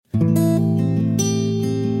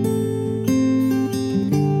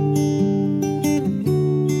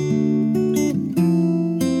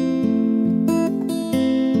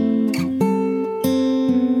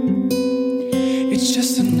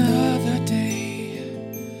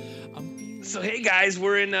So hey guys,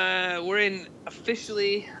 we're in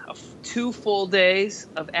officially 2 full days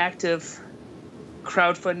of active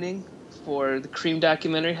crowdfunding for the Cream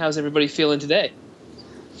documentary. How's everybody feeling today?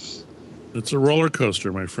 It's a roller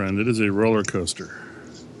coaster, my friend. It is a roller coaster.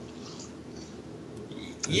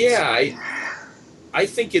 Yeah, I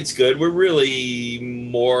think it's good. We're really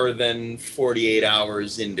more than 48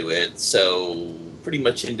 hours into it, so pretty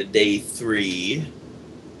much into day 3.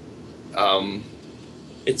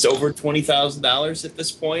 It's over $20,000 at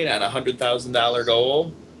this point on a $100,000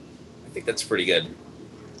 goal. I think that's pretty good.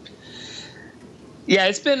 Yeah,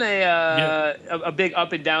 it's been a big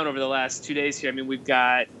up and down over the last 2 days here. I mean, we've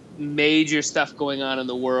got major stuff going on in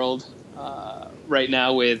the world right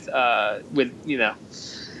now with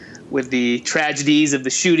the tragedies of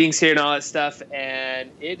the shootings here and all that stuff,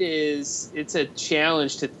 and it's a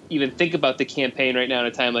challenge to even think about the campaign right now in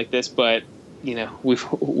a time like this. But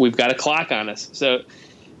we've got a clock on us, so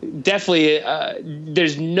definitely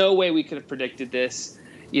there's no way we could have predicted this.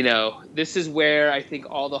 This is where I think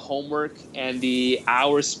all the homework and the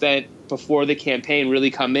hours spent before the campaign really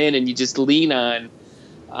come in, and you just lean on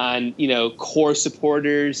core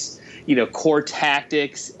supporters, core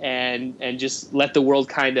tactics, and just let the world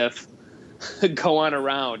kind of go on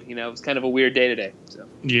around. It was kind of a weird day today. So.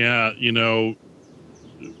 Yeah, you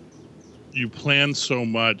plan so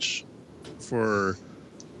much for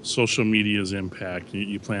social media's impact.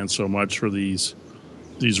 You plan so much for these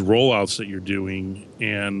rollouts that you're doing,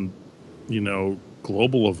 and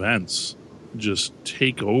global events just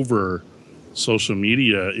take over social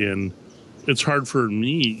media, and it's hard for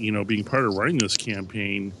me, being part of running this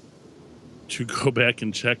campaign, to go back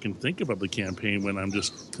and check and think about the campaign when I'm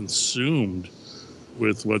just consumed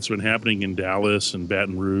with what's been happening in Dallas and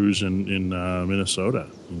Baton Rouge and in Minnesota.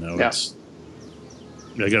 It's,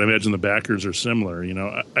 I got to imagine the backers are similar.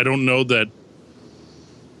 I don't know that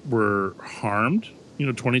we're harmed.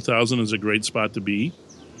 20,000 is a great spot to be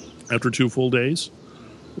after 2 full days.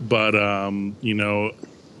 But, I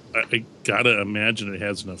got to imagine it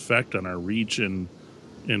has an effect on our reach and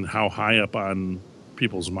how high up on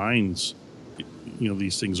people's minds,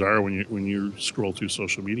 these things are when you scroll through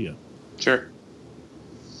social media. Sure.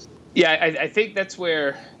 Yeah, I think that's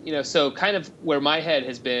where, so kind of where my head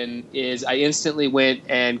has been is I instantly went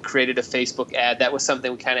and created a Facebook ad. That was something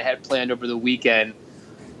we kind of had planned over the weekend.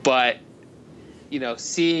 But,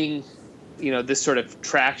 seeing, this sort of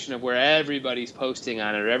traction of where everybody's posting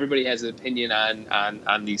on it, or everybody has an opinion on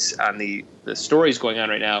the stories going on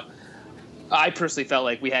right now, I personally felt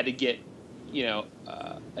like we had to get, an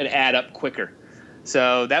ad up quicker.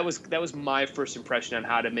 So that was my first impression on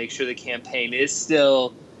how to make sure the campaign is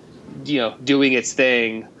still, doing its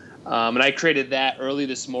thing. And I created that early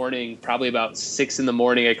this morning, probably about 6 a.m.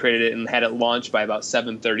 I created it and had it launched by about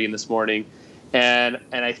 7:30 this morning. And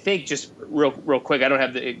I think, just real quick, I don't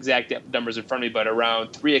have the exact numbers in front of me, but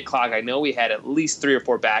around 3 o'clock, I know we had at least 3 or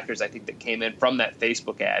 4 backers, I think, that came in from that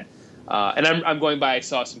Facebook ad. And I'm going by, I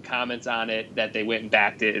saw some comments on it that they went and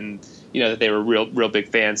backed it, and that they were real big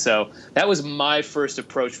fans. So that was my first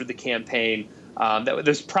approach for the campaign. That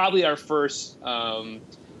was probably our first,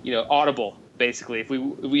 audible, basically. If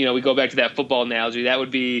we go back to that football analogy, that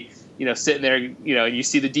would be, sitting there, and you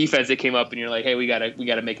see the defense that came up, and you're like, hey, we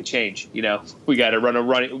gotta make a change. We gotta run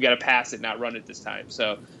it, we gotta pass it, not run it this time.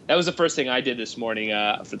 So that was the first thing I did this morning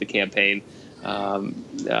for the campaign,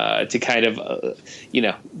 to kind of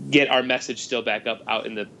get our message still back up out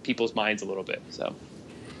in the people's minds a little bit. So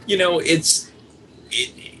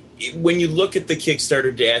when you look at the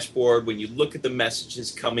Kickstarter dashboard, when you look at the messages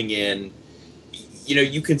coming in,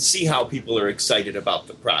 you can see how people are excited about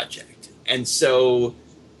the project. And so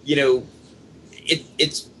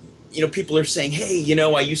it's people are saying, hey,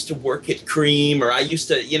 I used to work at Cream, or I used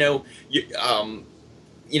to, you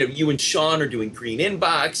and Sean are doing Green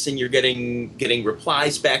Inbox, and you're getting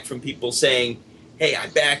replies back from people saying, hey, I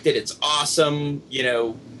backed it, it's awesome.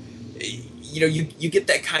 You get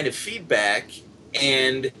that kind of feedback,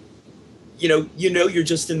 and you're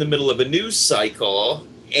just in the middle of a news cycle,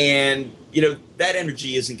 and that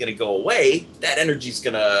energy isn't going to go away. That energy's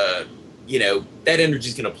going to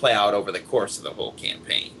play out over the course of the whole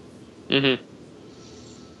campaign. Mm-hmm.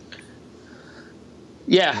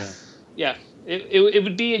 Yeah. It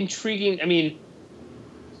would be intriguing. I mean,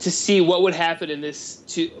 to see what would happen in this,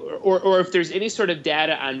 or if there's any sort of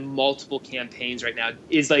data on multiple campaigns right now.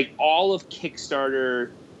 Is like all of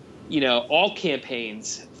Kickstarter, all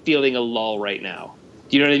campaigns feeling a lull right now.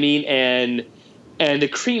 Do you know what I mean? And the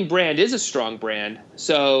Cream brand is a strong brand.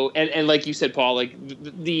 So, and like you said, Paul, like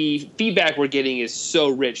the feedback we're getting is so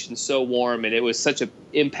rich and so warm, and it was such an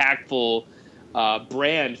impactful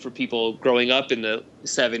brand for people growing up in the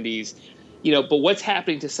 70s. but what's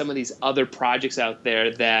happening to some of these other projects out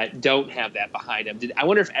there that don't have that behind them? I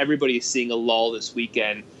wonder if everybody is seeing a lull this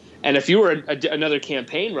weekend. And if you were another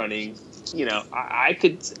campaign running,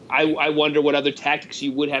 I wonder what other tactics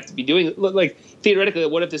you would have to be doing. Look, like theoretically,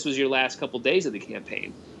 what if this was your last couple days of the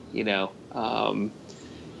campaign? What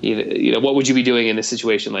would you be doing in a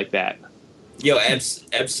situation like that?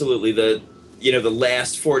 Absolutely. The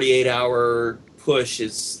last 48-hour push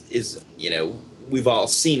is we've all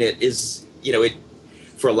seen it, is it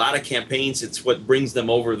for a lot of campaigns, it's what brings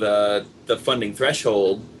them over the funding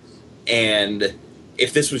threshold. And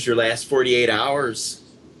if this was your last 48 hours,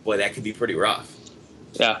 boy, that could be pretty rough.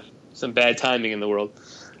 Yeah, some bad timing in the world.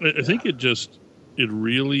 I think it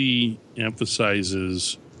really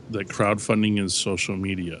emphasizes that crowdfunding is social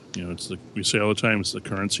media. We say all the time, it's the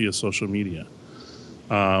currency of social media.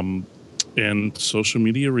 And social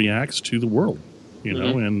media reacts to the world,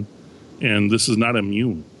 and this is not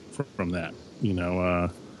immune from that.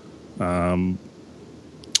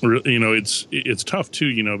 It's tough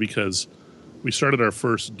too, because we started our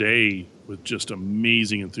first day with just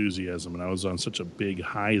amazing enthusiasm, and I was on such a big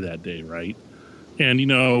high that day, right? And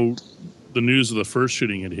the news of the first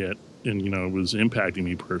shooting had hit, and it was impacting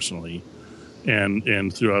me personally, and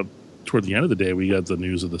toward the end of the day, we got the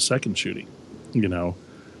news of the second shooting,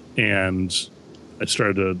 and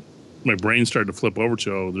my brain started to flip over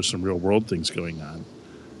to, there's some real world things going on,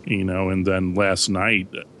 and then last night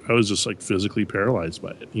I was just like physically paralyzed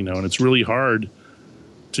by it, and it's really hard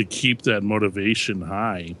to keep that motivation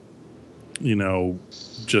high,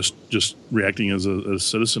 just reacting as a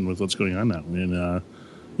citizen with what's going on now. And,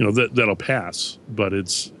 that'll pass, but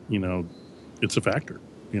it's a factor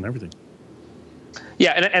in everything.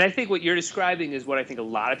 Yeah. And I think what you're describing is what I think a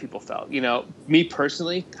lot of people felt. Me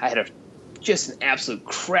personally, I had just an absolute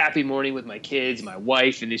crappy morning with my kids, my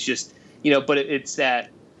wife, and it's just, but it's that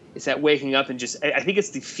waking up and just, I think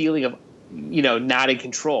it's the feeling of, not in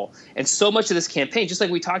control. And so much of this campaign, just like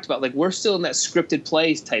we talked about, like we're still in that scripted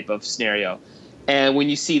plays type of scenario. And when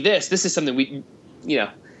you see this is something we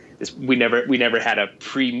never had a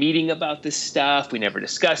pre-meeting about this stuff. We never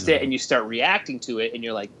discussed it. And you start reacting to it and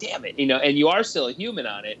you're like, damn it, and you are still a human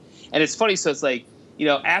on it. And it's funny. So it's like,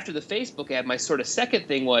 after the Facebook ad, my sort of second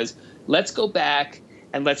thing was, let's go back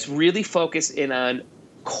and let's really focus in on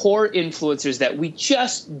core influencers that we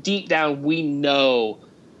just deep down, we know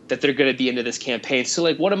that they're going to be into this campaign. So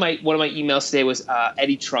like one of my emails today was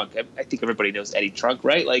Eddie Trunk. I think everybody knows Eddie Trunk,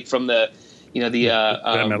 right? Like from the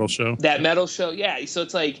that metal show. That metal show, yeah. So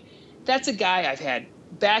it's like that's a guy I've had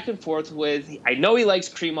back and forth with. I know he likes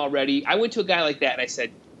Cream already. I went to a guy like that and I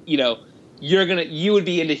said, you would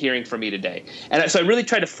be into hearing from me today. And so I really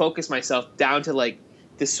tried to focus myself down to like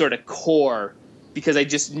this sort of core, because I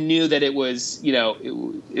just knew that it was,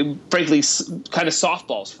 it frankly kind of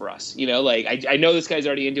softballs for us. Like I know this guy's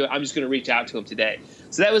already into it. I'm just going to reach out to him today.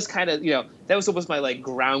 So that was kind of, that was almost my like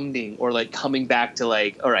grounding, or like coming back to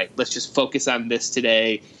like, all right, let's just focus on this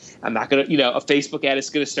today. I'm not going to, a Facebook ad is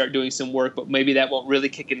going to start doing some work, but maybe that won't really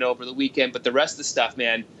kick in over the weekend. But the rest of the stuff,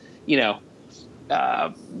 man,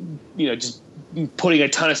 just putting a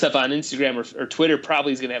ton of stuff on Instagram or Twitter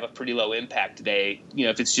probably is going to have a pretty low impact today.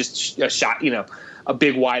 If it's just a shot, a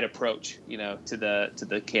big wide approach, to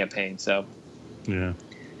the campaign. So, yeah.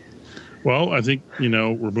 Well, I think,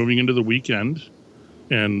 we're moving into the weekend,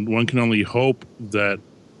 and one can only hope that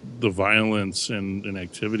the violence and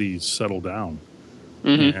activities settle down.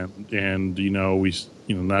 Mm-hmm. And we,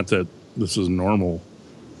 not that this is normal,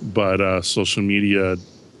 but social media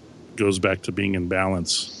goes back to being in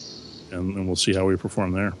balance. And we'll see how we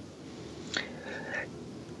perform there.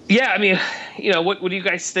 Yeah, I mean, what do you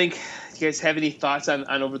guys think? Do you guys have any thoughts on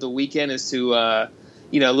over the weekend as to,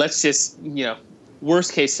 let's just,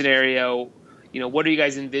 worst case scenario, what are you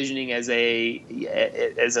guys envisioning as a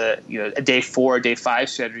day 4, day 5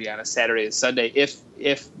 strategy on a Saturday and Sunday if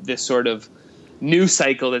this sort of news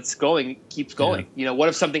cycle that's keeps going? Yeah. What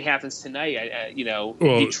if something happens tonight?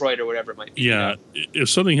 Detroit or whatever it might be. Yeah, if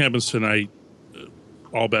something happens tonight,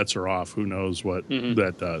 all bets are off. Who knows what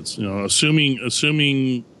that does?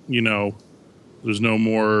 Assuming there's no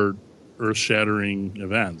more earth-shattering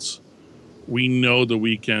events, we know the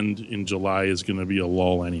weekend in July is going to be a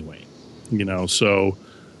lull anyway. So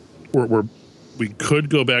we could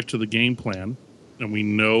go back to the game plan, and we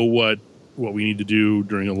know what we need to do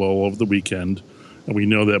during a lull over the weekend. And we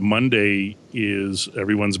know that Monday is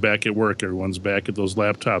everyone's back at work. Everyone's back at those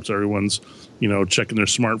laptops. Everyone's, checking their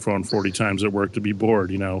smartphone 40 times at work to be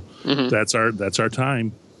bored. That's our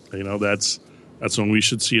time. That's when we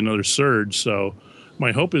should see another surge. So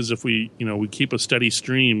my hope is if we keep a steady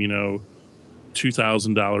stream,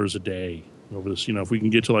 $2,000 a day, over this. If we can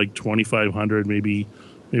get to like 2,500, maybe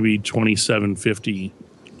 2,750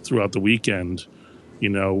 throughout the weekend,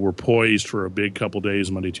 we're poised for a big couple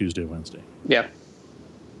days, Monday, Tuesday, Wednesday. Yeah.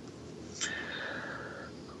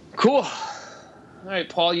 Cool. All right,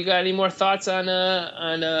 Paul, you got any more thoughts on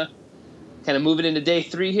kind of moving into day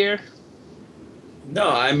 3 here? No,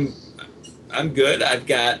 I'm good. I've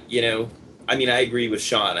got, I agree with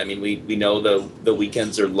Sean. We know the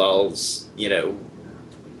weekends are lulls,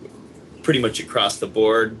 pretty much across the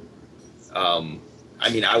board. I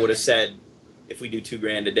would have said if we do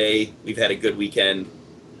 $2,000 a day, we've had a good weekend,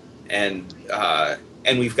 and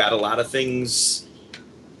we've got a lot of things,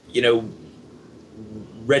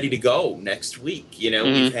 ready to go next week.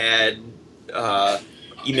 We've had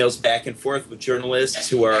emails back and forth with journalists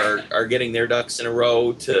who are getting their ducks in a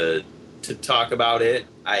row to talk about it.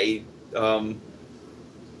 I don't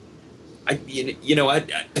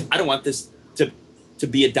want this to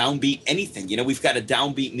be a downbeat anything. We've got a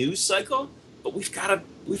downbeat news cycle, but we've got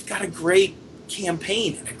a great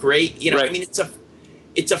campaign and a great, right.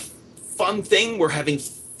 It's a fun thing. We're having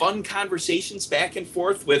fun conversations back and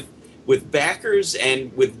forth with backers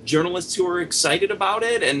and with journalists who are excited about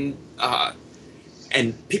it, and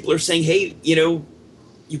people are saying, hey, you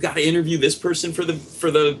got to interview this person for the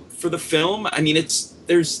film.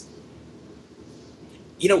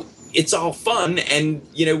 It's all fun, and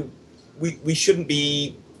we shouldn't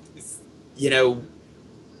be,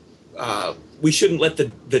 we shouldn't let the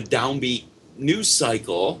downbeat news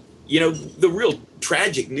cycle, the real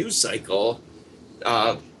tragic news cycle,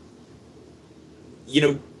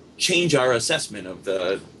 change our assessment of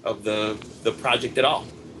the project at all.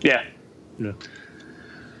 Yeah. Yeah.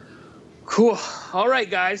 Cool. All right,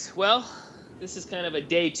 guys. Well, this is kind of a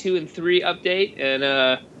day 2 and 3 update,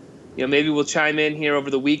 and maybe we'll chime in here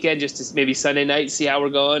over the weekend, just to maybe Sunday night, see how we're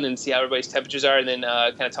going and see how everybody's temperatures are, and then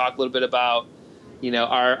kind of talk a little bit about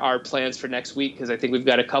our plans for next week, because I think we've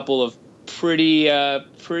got a couple of pretty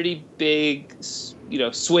big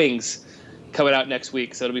swings coming out next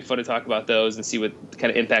week, so it'll be fun to talk about those and see what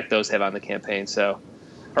kind of impact those have on the campaign. So,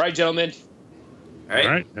 all right, gentlemen. All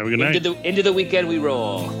right. Have a good night. Into the weekend we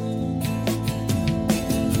roll.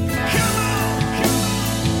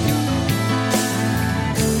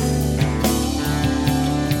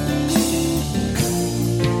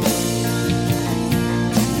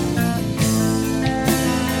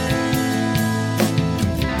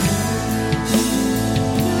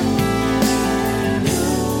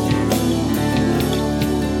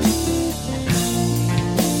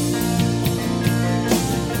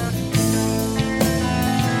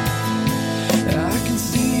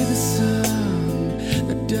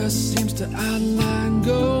 Seems to outline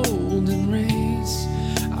golden rays.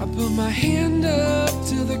 I put my hand up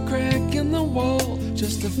to the crack in the wall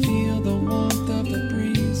just to feel the warmth of the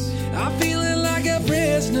breeze. I feel it like a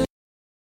prisoner.